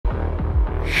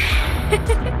さ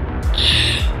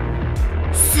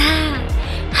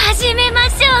あ始めま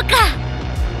しょうか。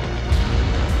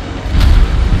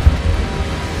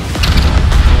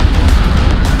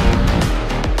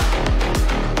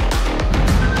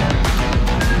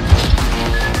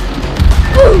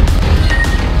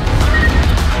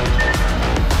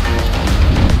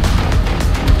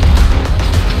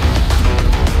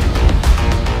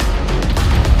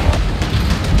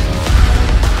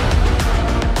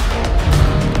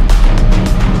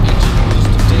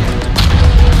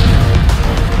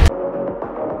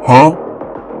Huh?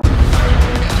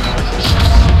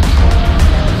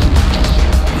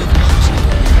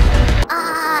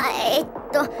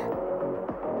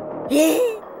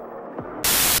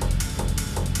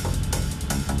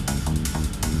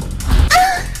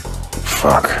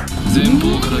 Fuck.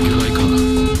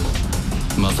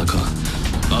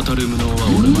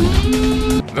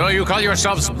 Though you call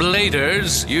yourselves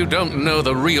bladers, you don't know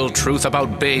the real truth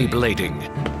about bay blading.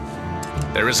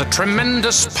 There is a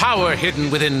tremendous power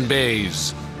hidden within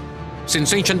bays.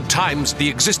 Since ancient times, the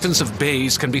existence of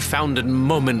bays can be found in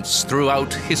moments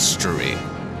throughout history.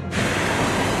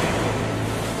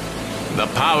 The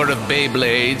power of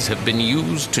Beyblades have been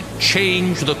used to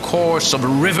change the course of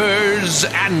rivers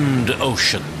and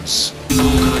oceans.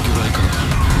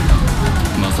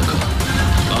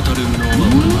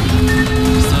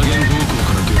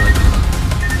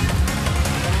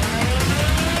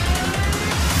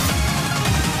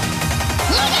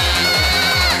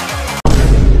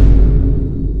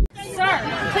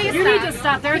 You need to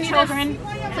stop. There are children.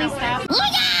 Please stop.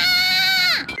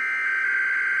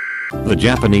 The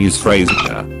Japanese phrase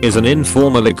is an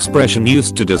informal expression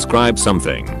used to describe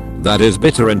something that is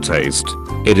bitter in taste.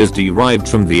 It is derived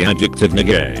from the adjective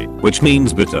nage, which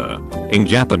means bitter. In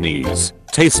Japanese,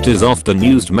 taste is often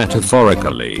used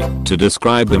metaphorically to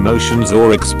describe emotions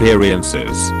or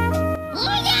experiences.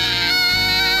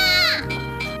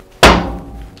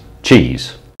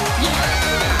 Cheese.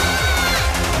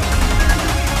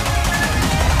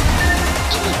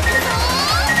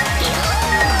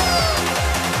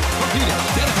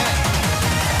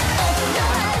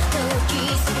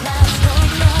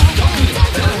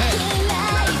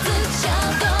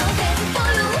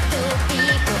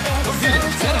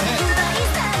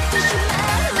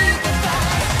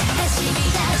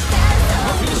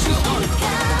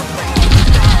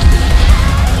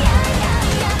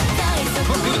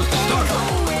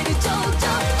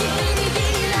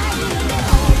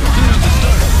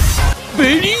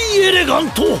 Very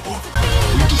elegant!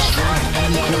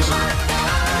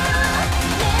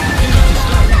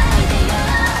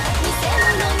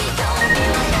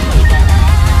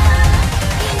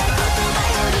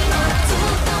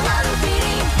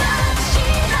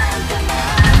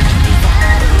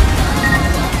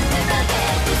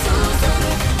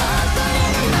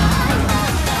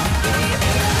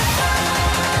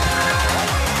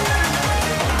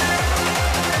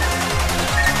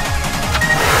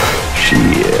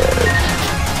 Shit.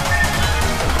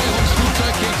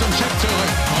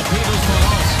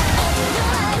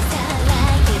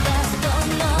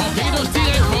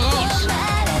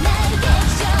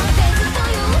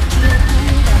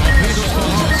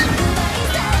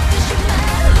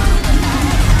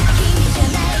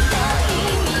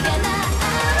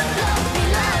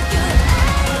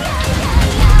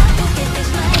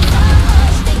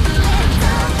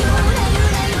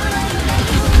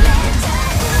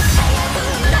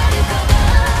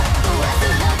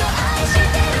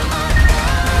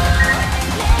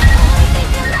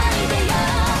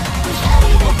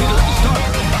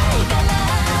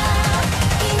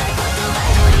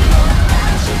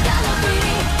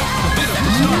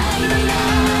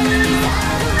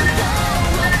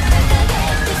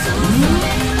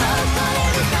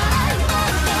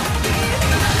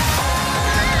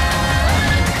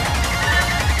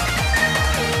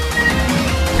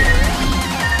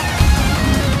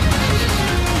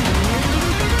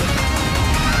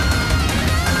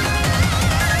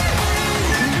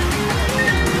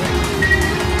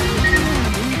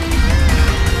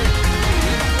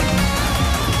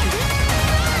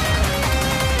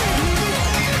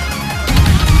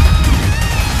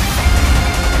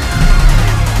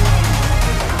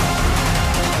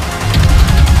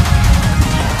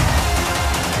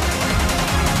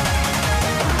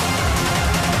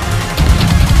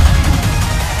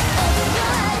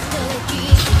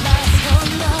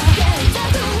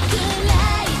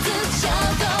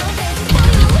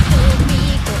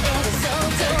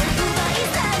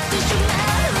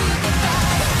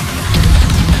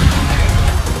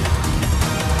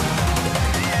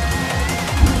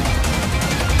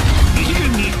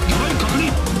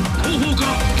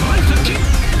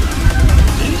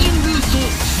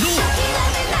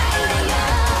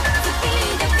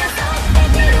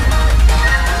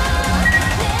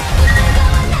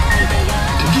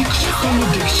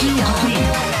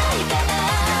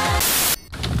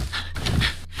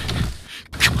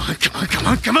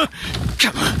 Come on!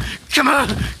 Come on! Come on!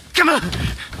 Come on!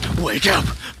 Wake up!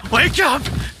 Wake up!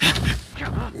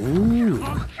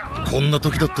 こんな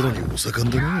時だったのにお盛ん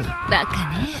だね。バカ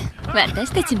ね。私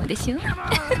たちもでしょ。The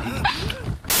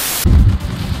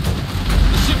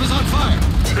ship is on fire.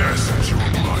 Test your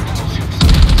might.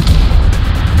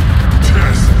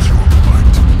 Test your might.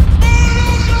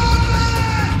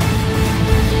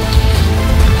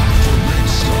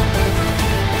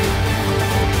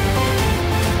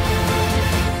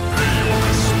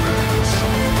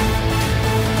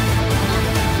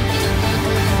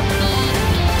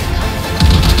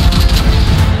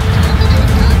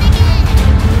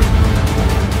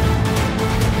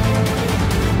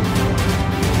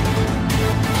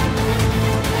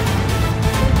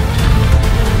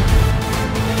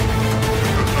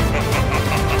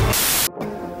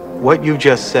 What you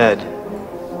just said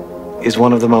is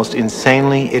one of the most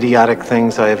insanely idiotic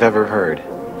things I have ever heard.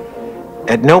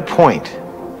 At no point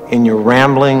in your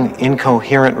rambling,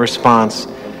 incoherent response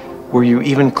were you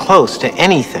even close to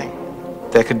anything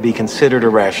that could be considered a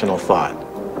rational thought.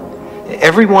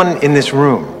 Everyone in this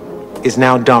room is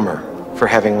now dumber for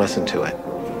having listened to it.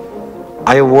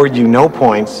 I award you no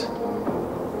points,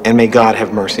 and may God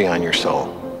have mercy on your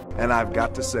soul. And I've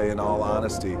got to say, in all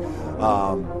honesty,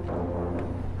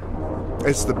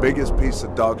 it's the biggest piece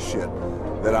of dog shit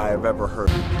that I have ever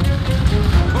heard.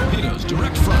 Torpedoes,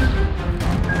 direct front.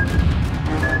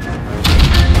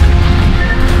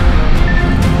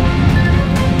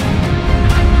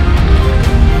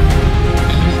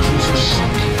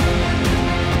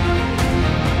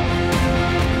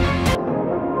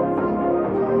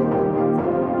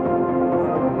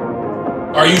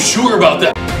 Are you sure about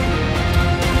that?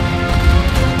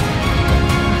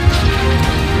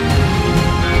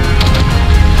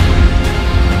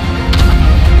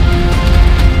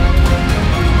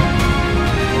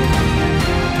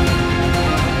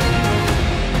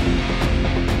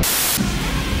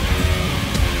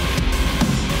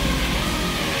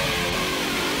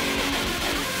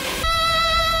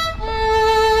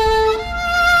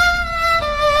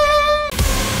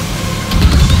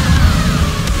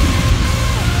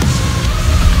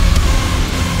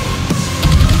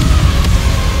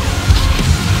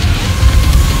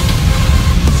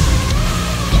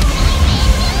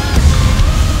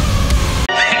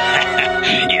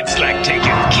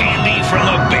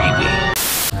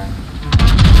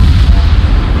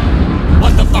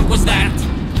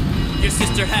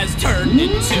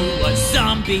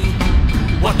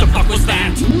 What the fuck was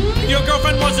that? Your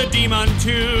girlfriend was a demon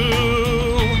too.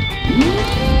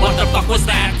 What the fuck was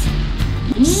that?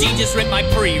 She just ripped my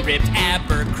pre-ripped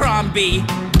Abercrombie.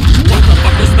 What the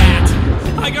fuck was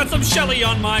that? I got some Shelly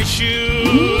on my shoe.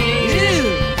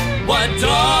 What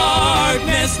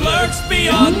darkness lurks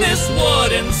beyond this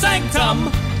wooden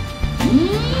sanctum?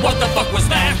 What the fuck was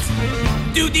that?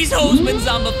 Dude, these hoes been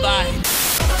zombified.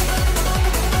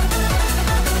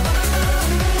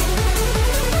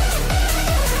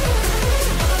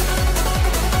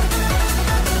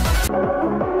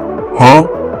 Huh?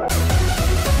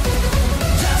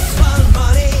 Just for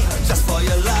money, just for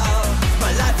your love.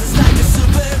 My life is like a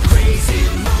super crazy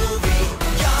movie.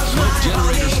 Smoke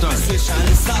generator started.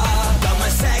 Shining star, got my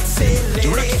sexy lady.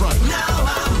 Direct front. Now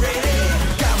I'm ready.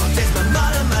 Come on, taste my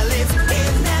mouth and my lips in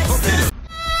next time.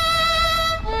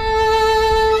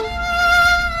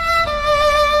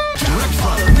 Direct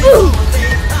front.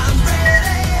 I'm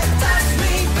ready. Touch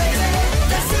me, baby.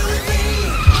 That's who it be.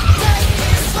 Take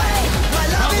this way. My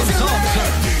love is ready.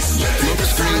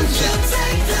 You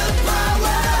take the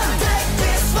power. Take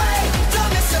this way. Don't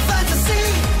miss your fantasy.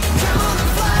 Come on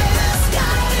and fly. The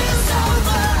sky is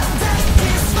over. Take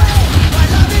this way. My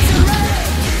love is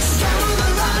ready. Come on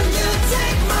and run. You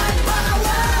take my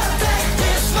power. Take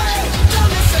this way. Don't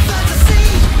miss your fantasy.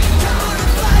 Come on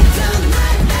and fly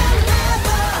tonight and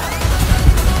never.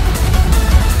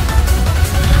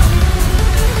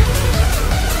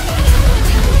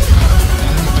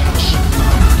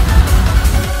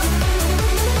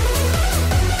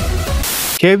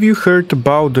 Have you heard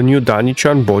about the new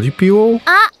dani-chan body pillow?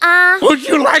 Would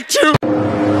you like to?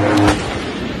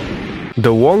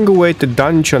 The long-awaited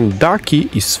dani-chan Daki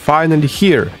is finally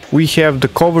here. We have the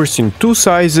covers in 2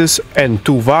 sizes and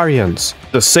 2 variants.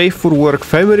 The safe for work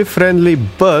family-friendly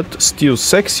but still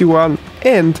sexy one,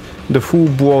 and the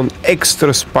full-blown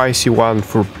extra spicy one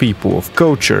for people of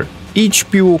culture. Each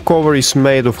pillow cover is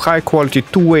made of high-quality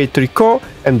 2-way tricot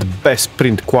and the best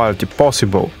print quality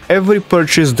possible. Every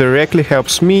purchase directly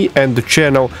helps me and the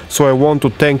channel, so I want to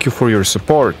thank you for your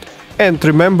support. And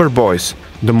remember boys,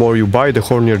 the more you buy, the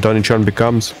hornier dani-chan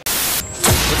becomes.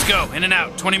 Let's go, in and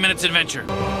out, 20 minutes adventure.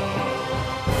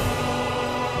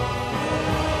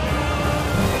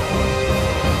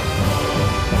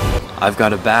 I've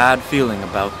got a bad feeling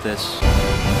about this.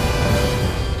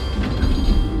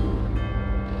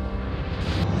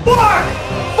 Fuck!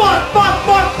 Fuck! Fuck!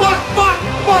 Fuck! Fuck! Fuck!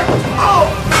 Fuck! Oh!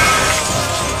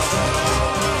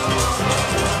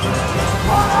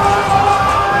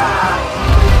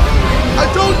 I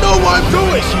don't know what I'm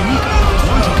doing!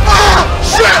 Ah!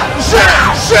 Shit! Shit!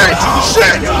 Shit!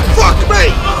 Shit! Fuck me!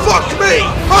 Fuck me!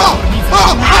 Oh!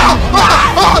 Oh! Oh! Oh!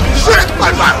 Oh! Shit!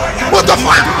 What the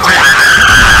fuck?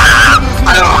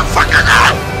 I don't fucking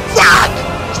know! Fuck!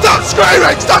 Stop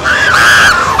screaming! Stop!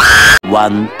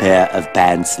 One pair of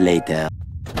pants later.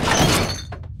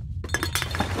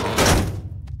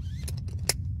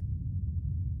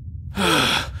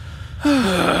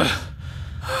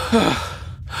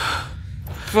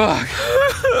 Fuck.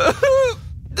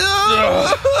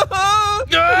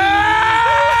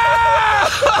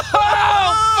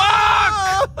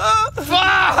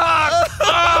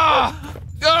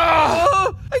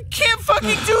 I can't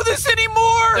fucking do this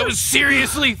anymore! That was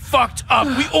seriously fucked up.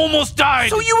 We almost died.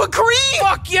 So you agree?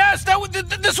 Fuck yes!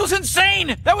 This was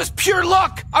insane! That was pure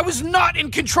luck! I was not in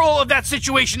control of that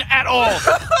situation at all.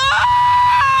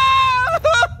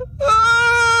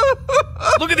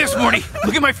 Look at this, Morty.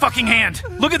 Look at my fucking hand.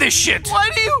 Look at this shit. Why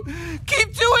do you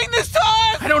keep doing this to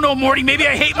us? I don't know, Morty. Maybe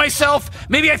I hate myself.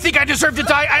 Maybe I think I deserve to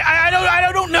die.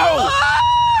 I don't know.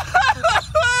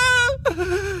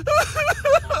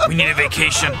 We need a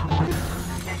vacation.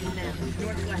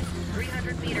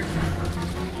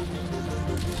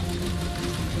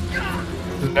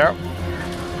 No.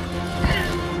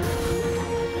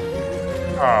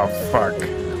 Oh, fuck.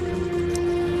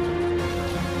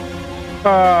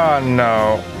 Oh,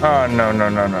 no. Oh, no, no,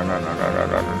 no, no, no, no, no,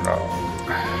 no, no, no.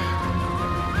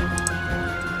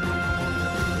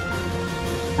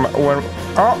 When,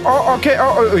 oh, okay.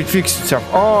 Oh, it fixed itself.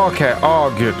 Oh, okay. Oh,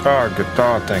 good. Oh, good.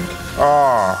 Oh, thank you.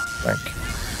 Oh, thank you.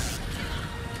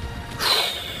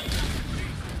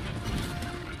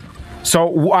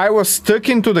 So I was stuck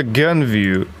into the gun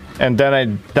view, and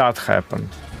then that happened.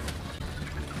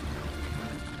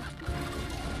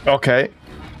 Okay.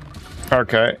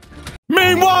 Okay.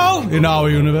 Meanwhile, in our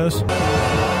universe.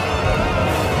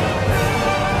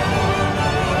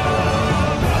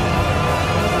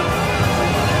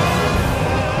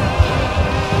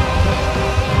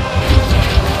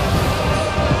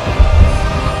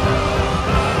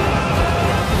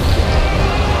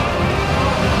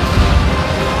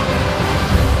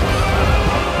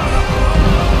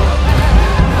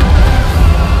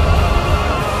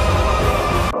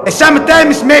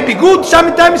 Sometimes may be good,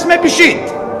 sometimes may be shit.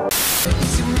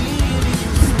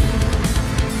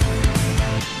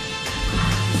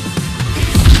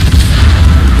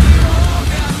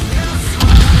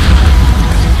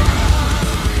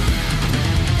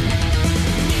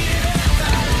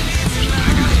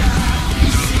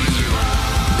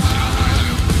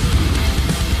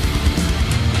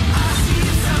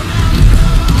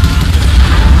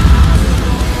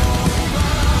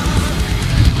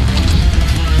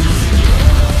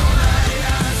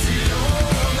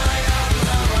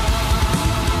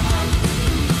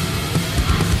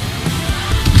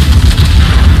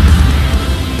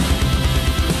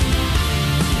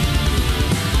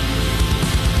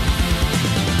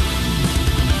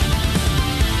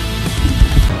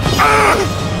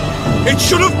 It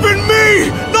should have been me,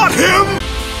 not him!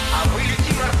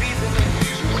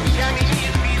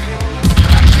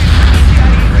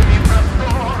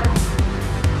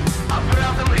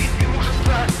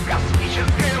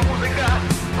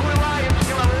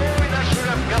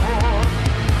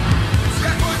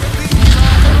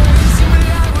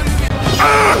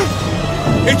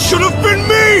 It should have been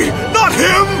me, not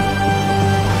him!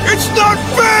 It's not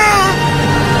fair!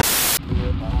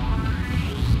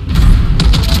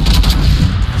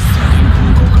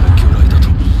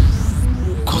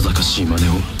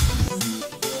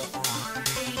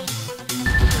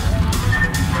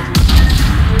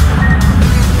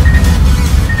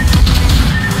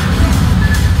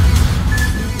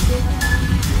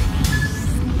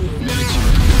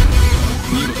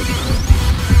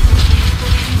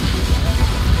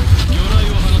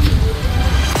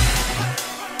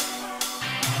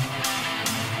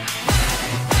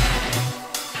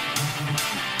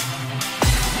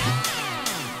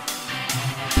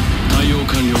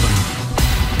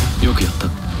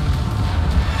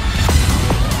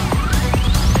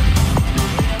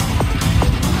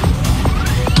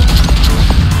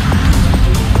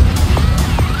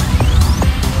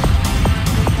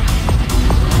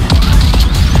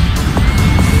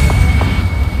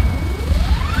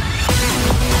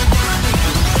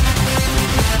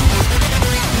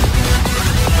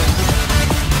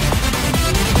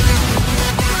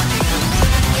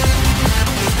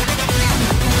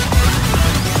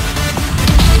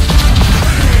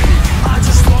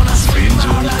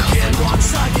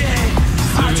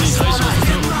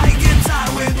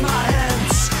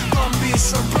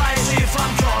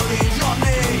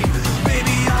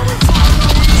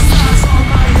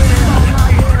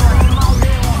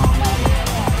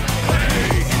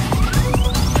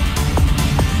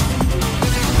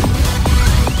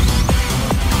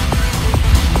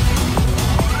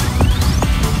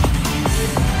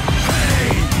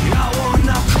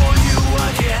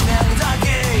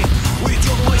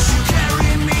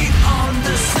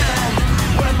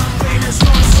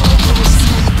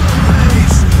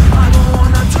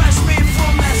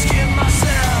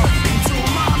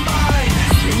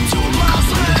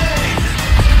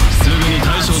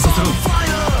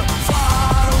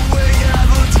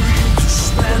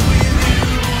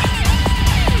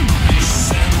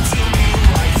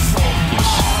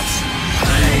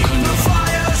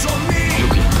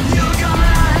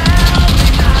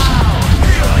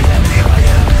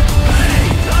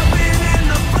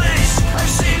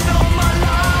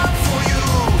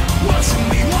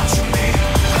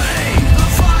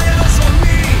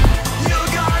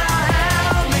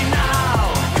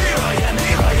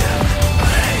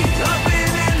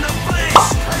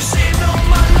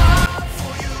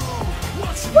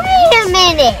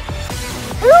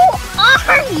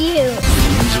 you!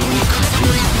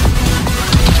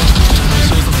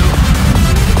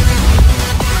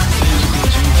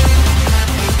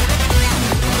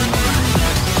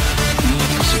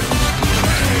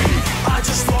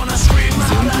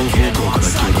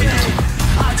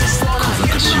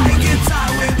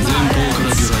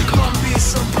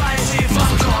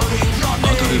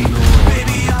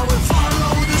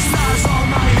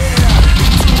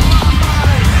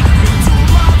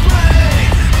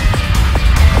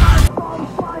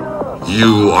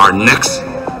 You are next.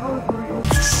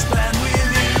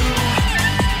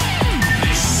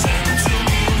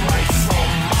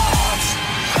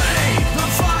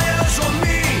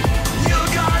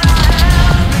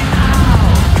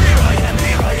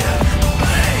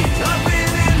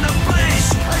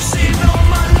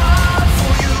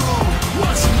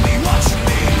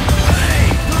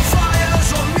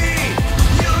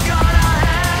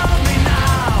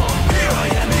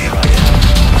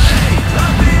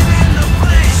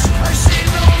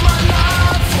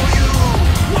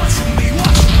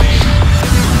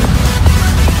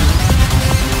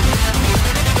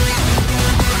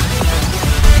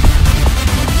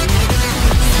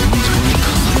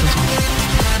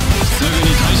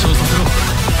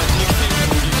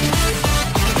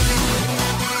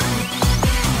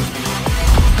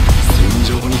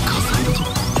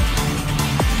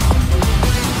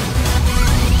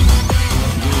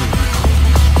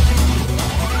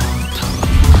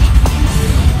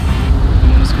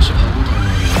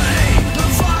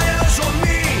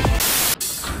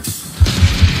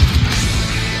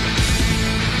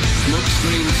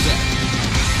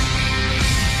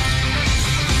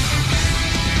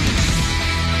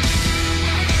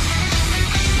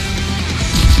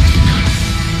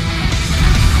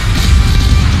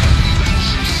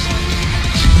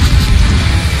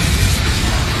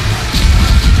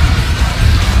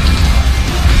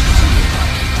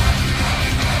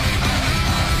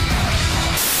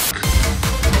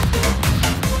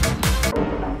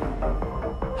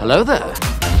 Hello there.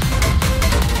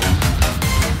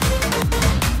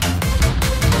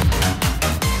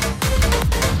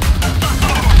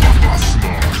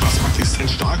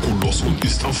 Starkoloss und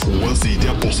ist auf hoher See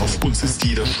der Boss. Auf uns ist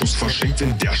jeder Schuss verschenkt,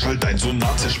 wenn der Schall dein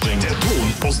Sonar zersprengt. Der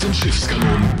Ton aus den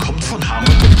Schiffskanonen kommt von Hammer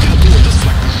und Kanon. Das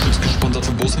Flaggengeschütz gesponsert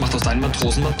vom Bus macht aus deinen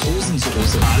Matrosen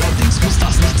Matrosensoße. Allerdings muss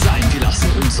das nicht sein, wir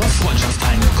lassen uns auf Freundschaft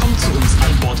ein. Kommt zu uns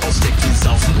an Bord aufs Deck, wir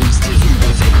saufen uns die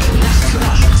Rübe weg. Nacht für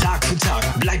Nacht, Tag für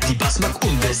Tag, bleibt die Bassmark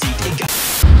unbesiegt, egal.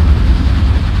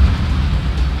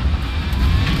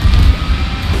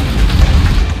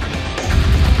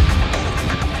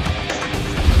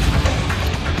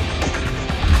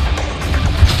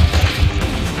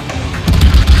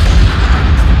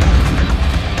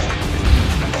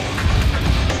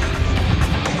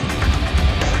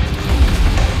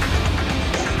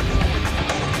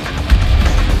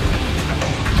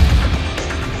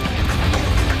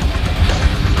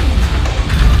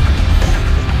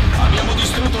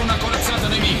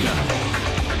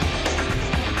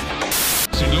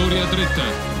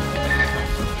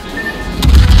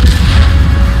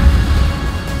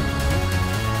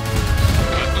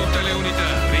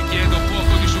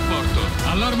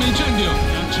 Allarme incendio!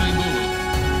 Caccia in volo!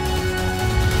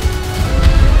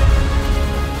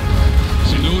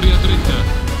 Signori a dritta!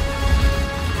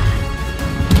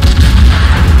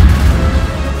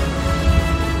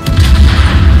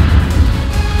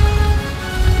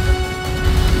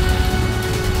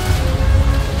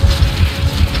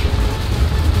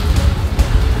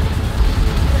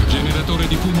 Generatore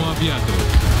di fumo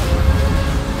avviato!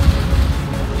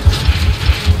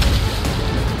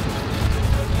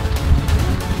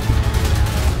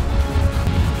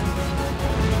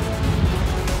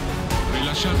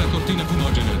 Rilasciata cortina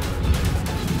fumogena.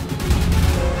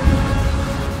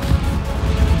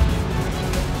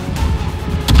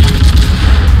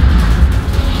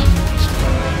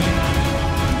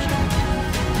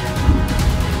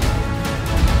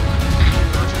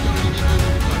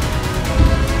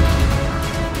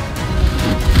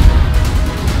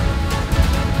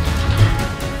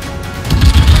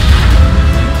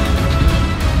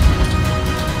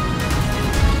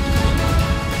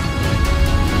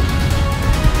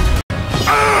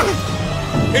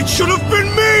 It should have been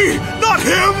me, not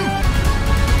him!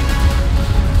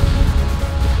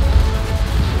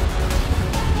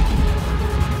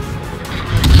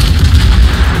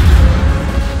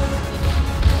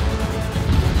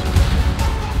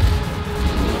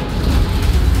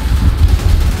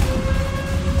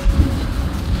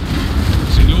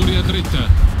 Signori a dritta.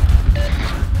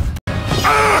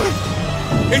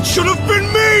 It should have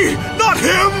been me, not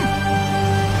him!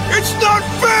 It's not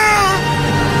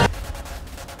fair!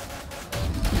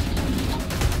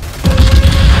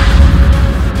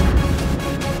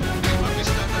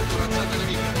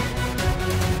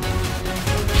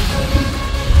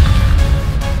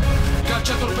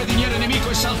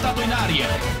 in aria.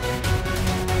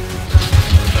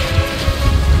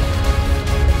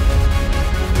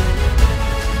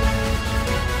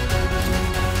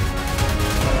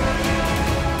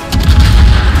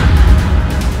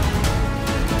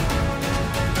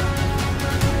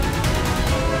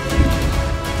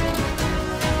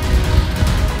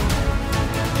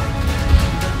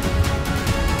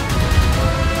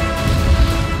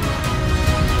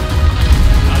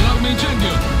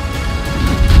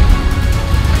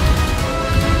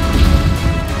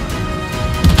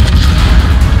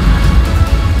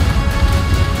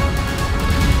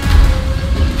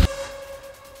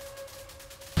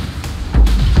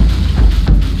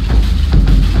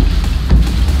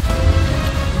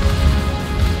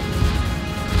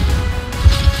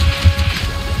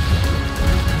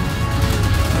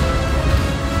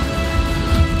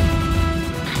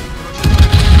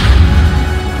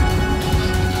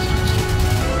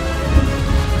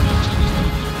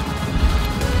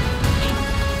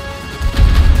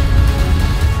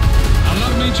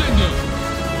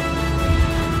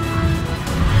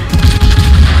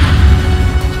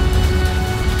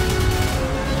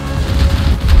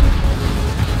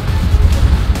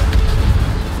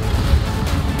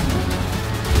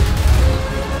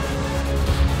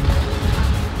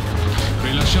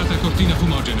 Rilasciata cortina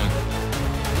fumogena.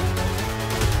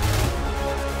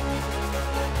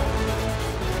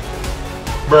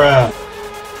 Bruh.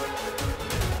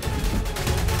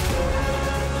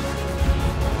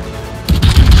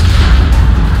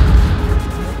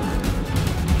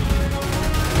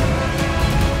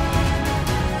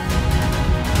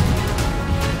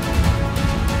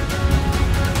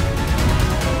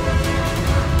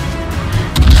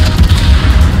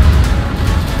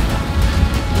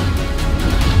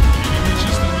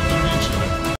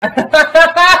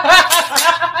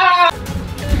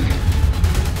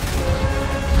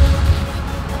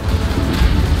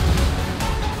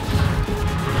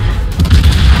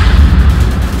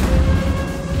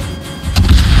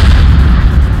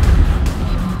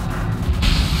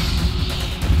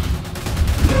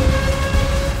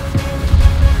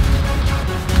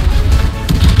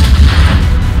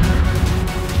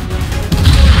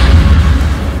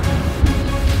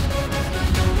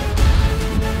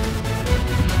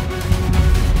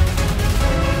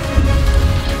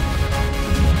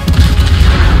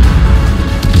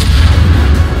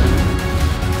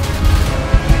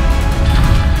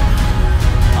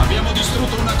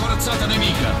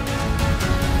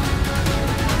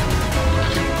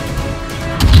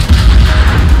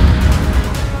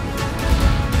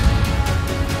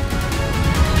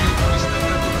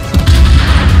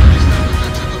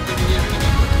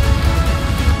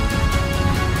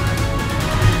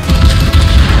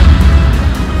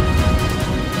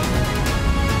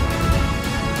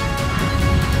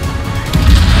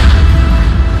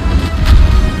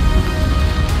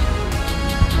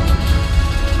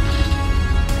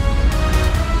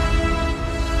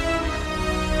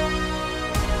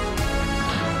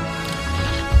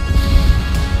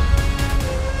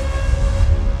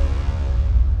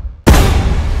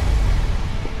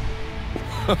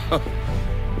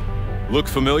 Look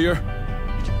familiar?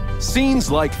 Scenes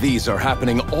like these are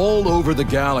happening all over the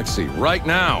galaxy right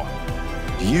now.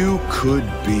 You could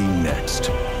be next.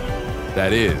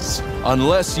 That is,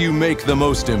 unless you make the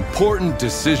most important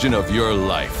decision of your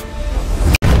life.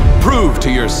 Prove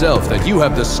to yourself that you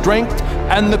have the strength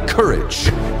and the courage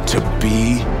to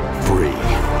be free.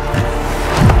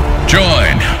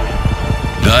 Join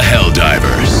the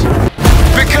Helldivers.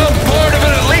 Become part of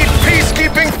an elite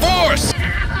peacekeeping force!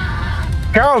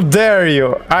 How dare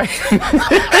you! I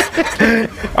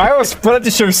was pretty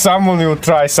sure someone will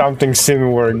try something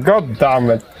similar. God damn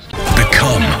it.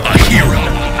 Become a hero.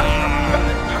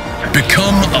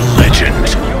 Become a legend.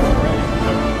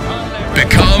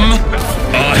 Become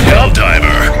a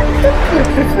Helldiver.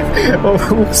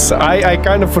 Oops, I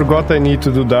kind of forgot I need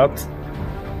to do that.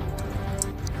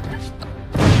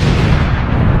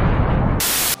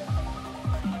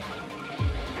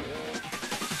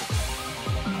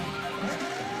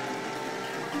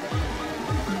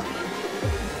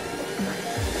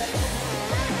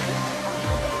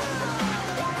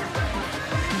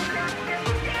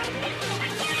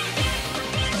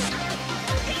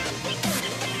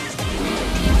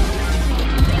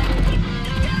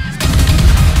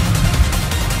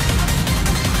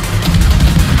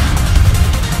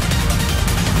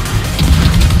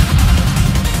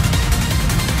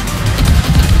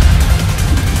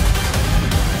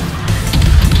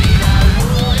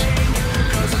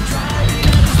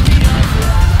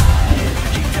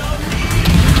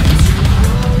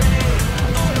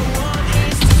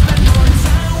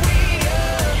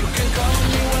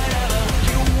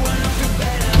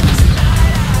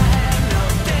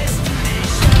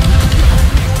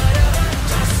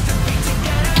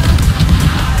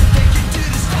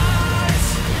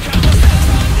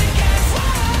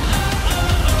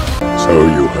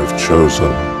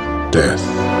 chosen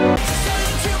death.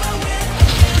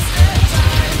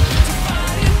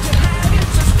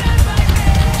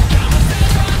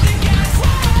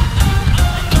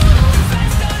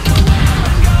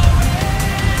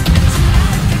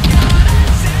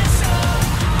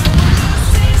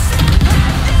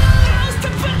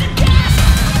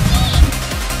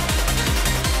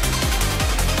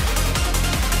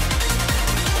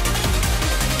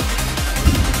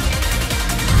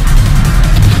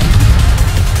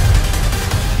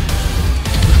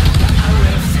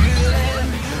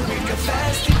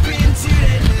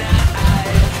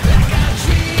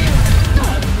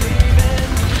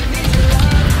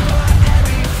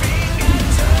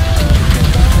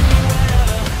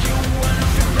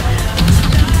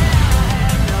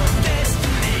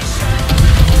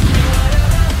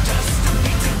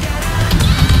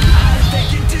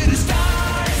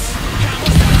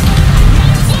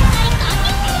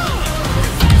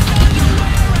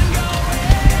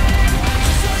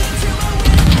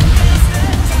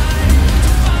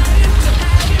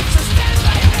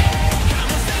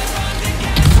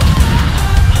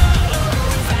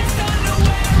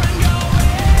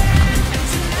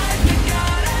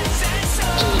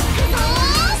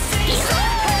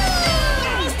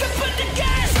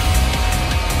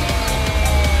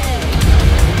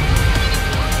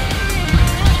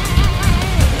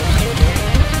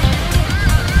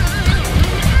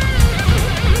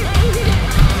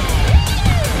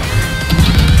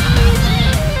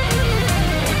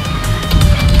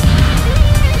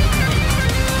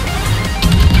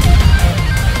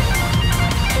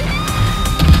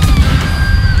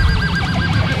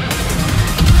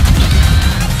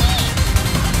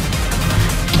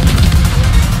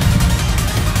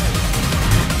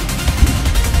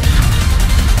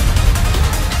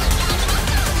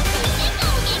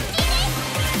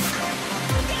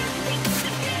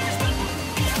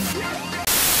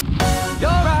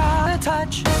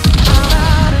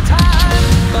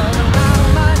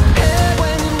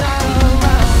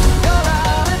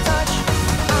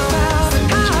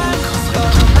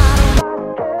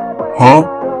 Huh?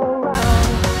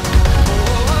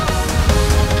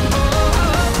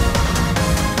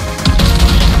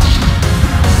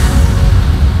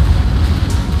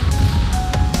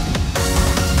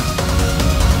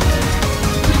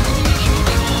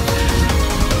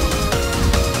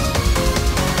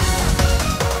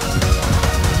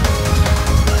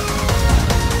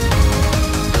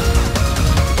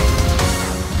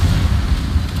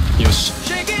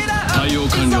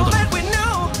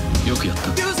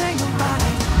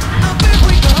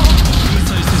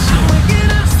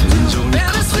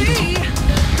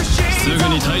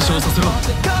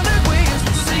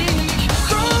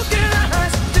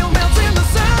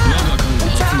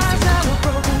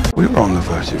 We were on the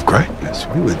verge of greatness.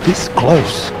 We were this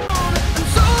close.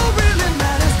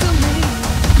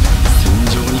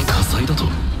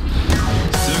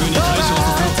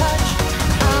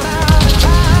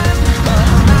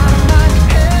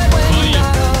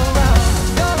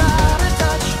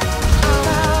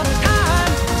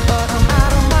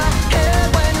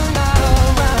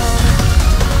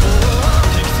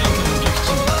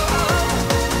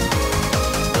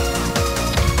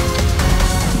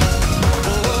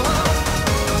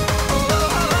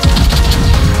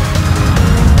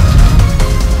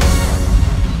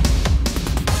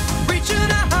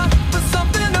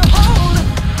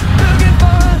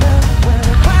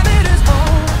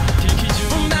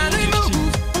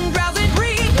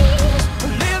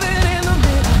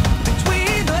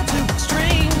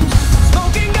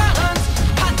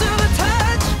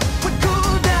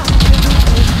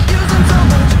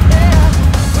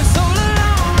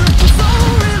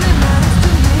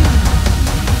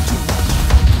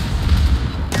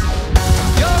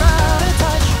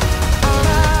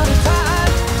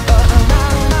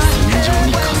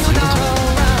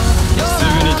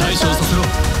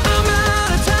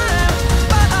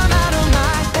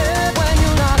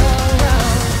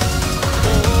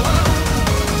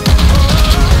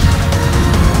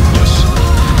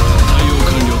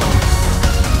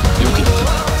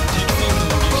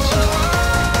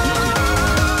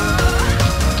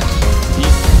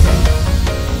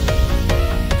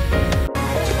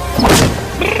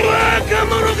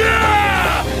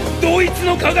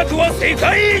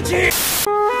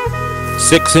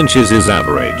 Six inches is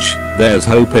average. There's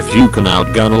hope if you can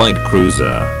outgun light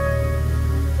cruiser.